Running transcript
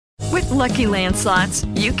Lucky Land Slots,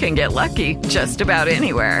 you can get lucky just about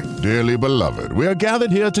anywhere. Dearly beloved, we are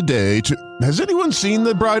gathered here today to... Has anyone seen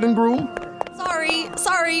the bride and groom?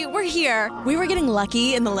 Sorry, we're here. We were getting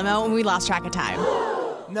lucky in the limo and we lost track of time.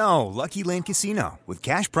 No, Lucky Land Casino, with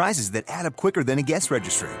cash prizes that add up quicker than a guest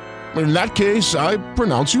registry. In that case, I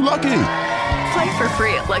pronounce you lucky. Play for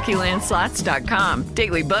free at LuckyLandSlots.com.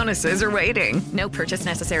 Daily bonuses are waiting. No purchase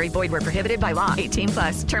necessary. Void where prohibited by law.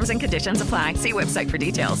 18+. Terms and conditions apply. See website for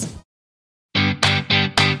details.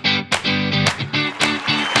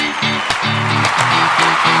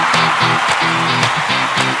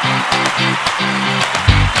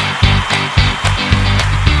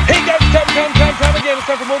 Hey guys, time again. It's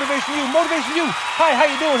time for Motivation You. Motivation You. Hi, how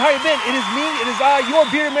you doing? How you been? It is me. It is I, your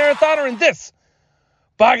bearded marathoner, and this,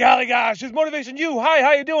 by golly gosh, is Motivation You. Hi,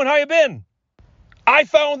 how you doing? How you been? I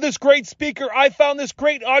found this great speaker. I found this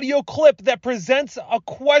great audio clip that presents a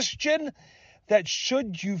question that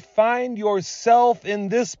should you find yourself in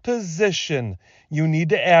this position, you need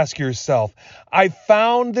to ask yourself. I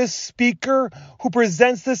found this speaker who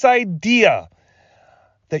presents this idea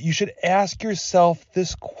that you should ask yourself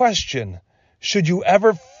this question. Should you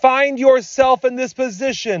ever find yourself in this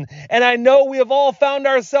position? And I know we have all found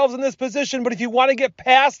ourselves in this position, but if you want to get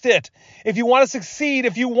past it, if you want to succeed,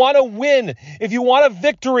 if you want to win, if you want a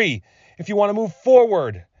victory, if you want to move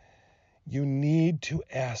forward, you need to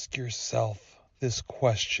ask yourself this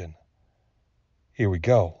question. Here we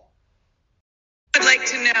go. I'd like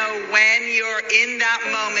to know when you're in that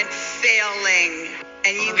moment failing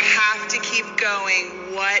and you have to keep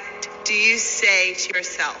going, what do you say to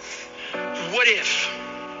yourself? What if?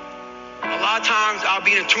 A lot of times I'll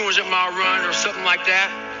be in a 200-mile run or something like that,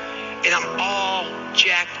 and I'm all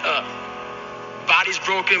jacked up. Body's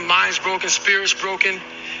broken, mind's broken, spirit's broken.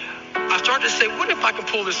 I started to say, what if I can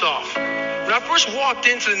pull this off? When I first walked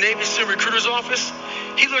into the Navy SEAL recruiter's office,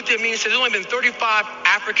 he looked at me and said, there's only been 35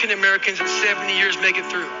 African Americans in 70 years make it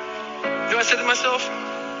through. You know what I said to myself?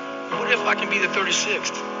 What if I can be the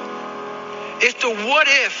 36th? It's the what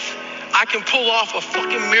if I can pull off a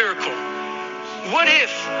fucking miracle. What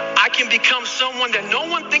if I can become someone that no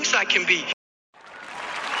one thinks I can be?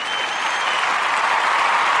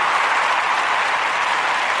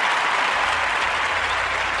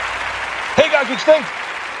 Hey guys, what you think?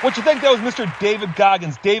 What you think? That was Mr. David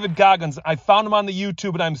Goggins. David Goggins. I found him on the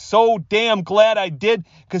YouTube, and I'm so damn glad I did,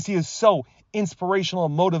 because he is so inspirational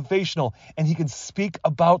and motivational, and he can speak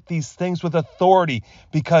about these things with authority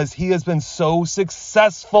because he has been so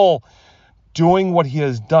successful doing what he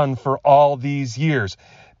has done for all these years.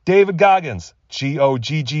 David Goggins,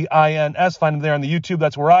 Goggins. Find him there on the YouTube.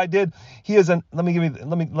 That's where I did. He is an. Let me give you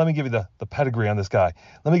the pedigree on this guy.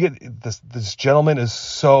 Let me get this. This gentleman is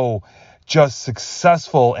so just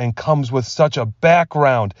successful and comes with such a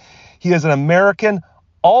background. He is an American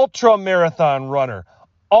ultra marathon runner,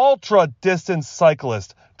 ultra distance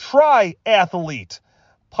cyclist, triathlete,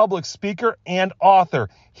 public speaker, and author.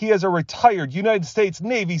 He is a retired United States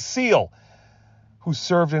Navy SEAL who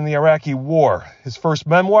served in the Iraqi War. His first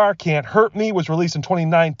memoir, Can't Hurt Me, was released in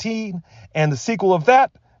 2019, and the sequel of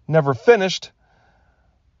that, Never Finished,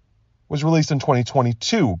 was released in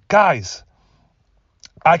 2022. Guys,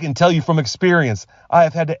 I can tell you from experience, I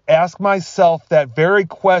have had to ask myself that very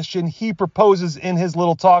question he proposes in his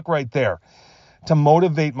little talk right there, to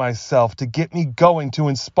motivate myself, to get me going, to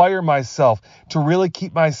inspire myself, to really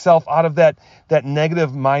keep myself out of that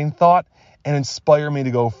negative mind thought and inspire me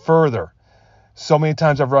to go further. So many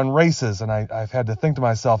times I've run races, and I've had to think to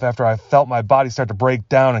myself after I felt my body start to break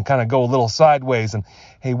down and kind of go a little sideways, and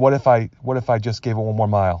hey, what if I just gave it one more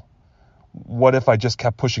mile? What if I just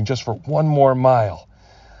kept pushing just for one more mile?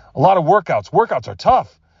 A lot of workouts. Workouts are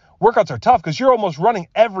tough. Workouts are tough because you're almost running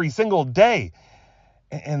every single day.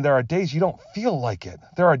 And there are days you don't feel like it.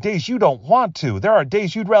 There are days you don't want to. There are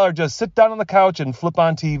days you'd rather just sit down on the couch and flip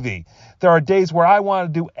on TV. There are days where I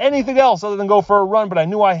want to do anything else other than go for a run, but I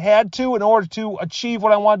knew I had to in order to achieve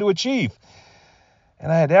what I wanted to achieve.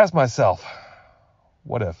 And I had to ask myself,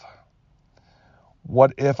 what if?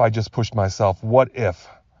 What if I just pushed myself? What if?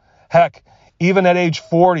 Heck, even at age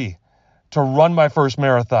 40, to run my first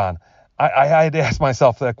marathon, I had to ask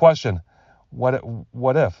myself that question. What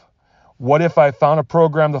if? What if I found a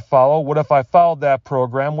program to follow? What if I followed that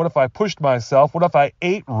program? What if I pushed myself? What if I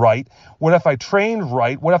ate right? What if I trained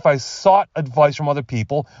right? What if I sought advice from other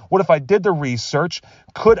people? What if I did the research?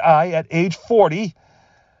 Could I, at age 40,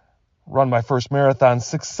 run my first marathon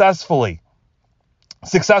successfully?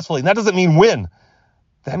 And that doesn't mean win.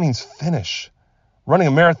 That means finish. Running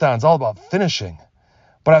a marathon is all about finishing.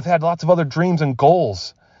 But I've had lots of other dreams and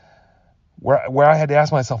goals where I had to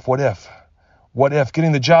ask myself, what if? What if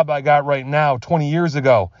getting the job I got right now 20 years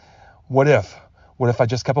ago? What if? What if I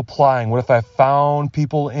just kept applying? What if I found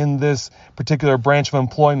people in this particular branch of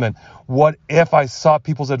employment? What if I sought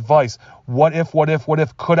people's advice? What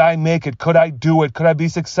if? Could I make it? Could I do it? Could I be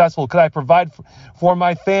successful? Could I provide for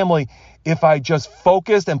my family if I just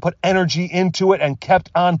focused and put energy into it and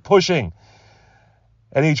kept on pushing?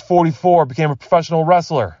 At age 44, became a professional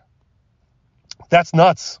wrestler. That's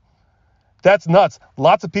nuts. That's nuts.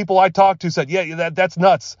 Lots of people I talked to said, yeah, that's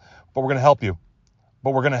nuts, but we're going to help you.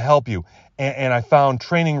 And I found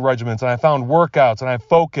training regimens, and I found workouts, and I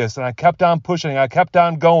focused, and I kept on pushing, I kept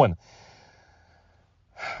on going.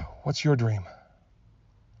 What's your dream?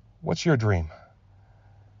 What's your dream?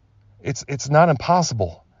 It's not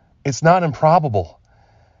impossible. It's not improbable.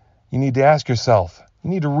 You need to ask yourself. You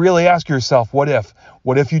need to really ask yourself, what if?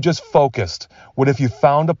 What if you just focused? What if you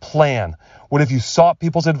found a plan? What if you sought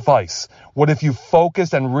people's advice? What if you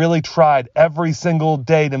focused and really tried every single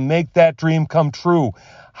day to make that dream come true?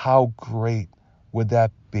 How great would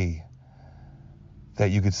that be? That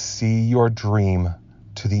you could see your dream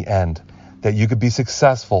to the end. That you could be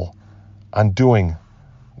successful on doing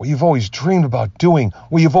what you've always dreamed about doing,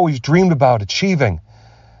 what you've always dreamed about achieving.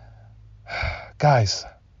 Guys,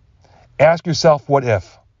 ask yourself, what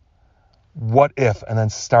if? What if? And then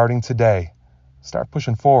starting today, start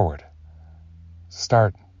pushing forward.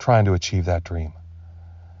 Start trying to achieve that dream.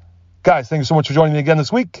 Guys, thank you so much for joining me again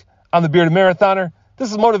this week. I'm the Bearded Marathoner.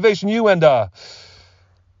 This is Motivation U, and talk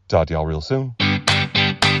to y'all real soon.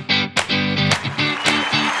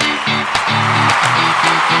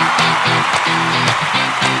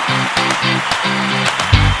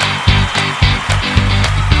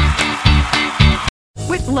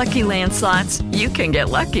 With Lucky Land Slots, you can get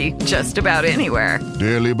lucky just about anywhere.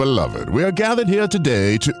 Dearly beloved, we are gathered here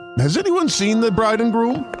today to... Has anyone seen the bride and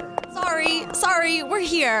groom? Sorry, we're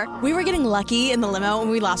here. We were getting lucky in the limo and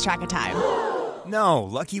we lost track of time. No,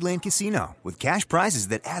 Lucky Land Casino, with cash prizes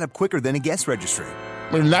that add up quicker than a guest registry.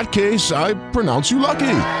 In that case, I pronounce you lucky.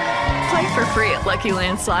 Play for free at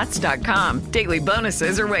LuckyLandSlots.com. Daily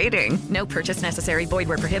bonuses are waiting. No purchase necessary. Void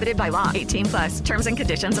where prohibited by law. 18+. Terms and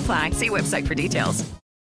conditions apply. See website for details.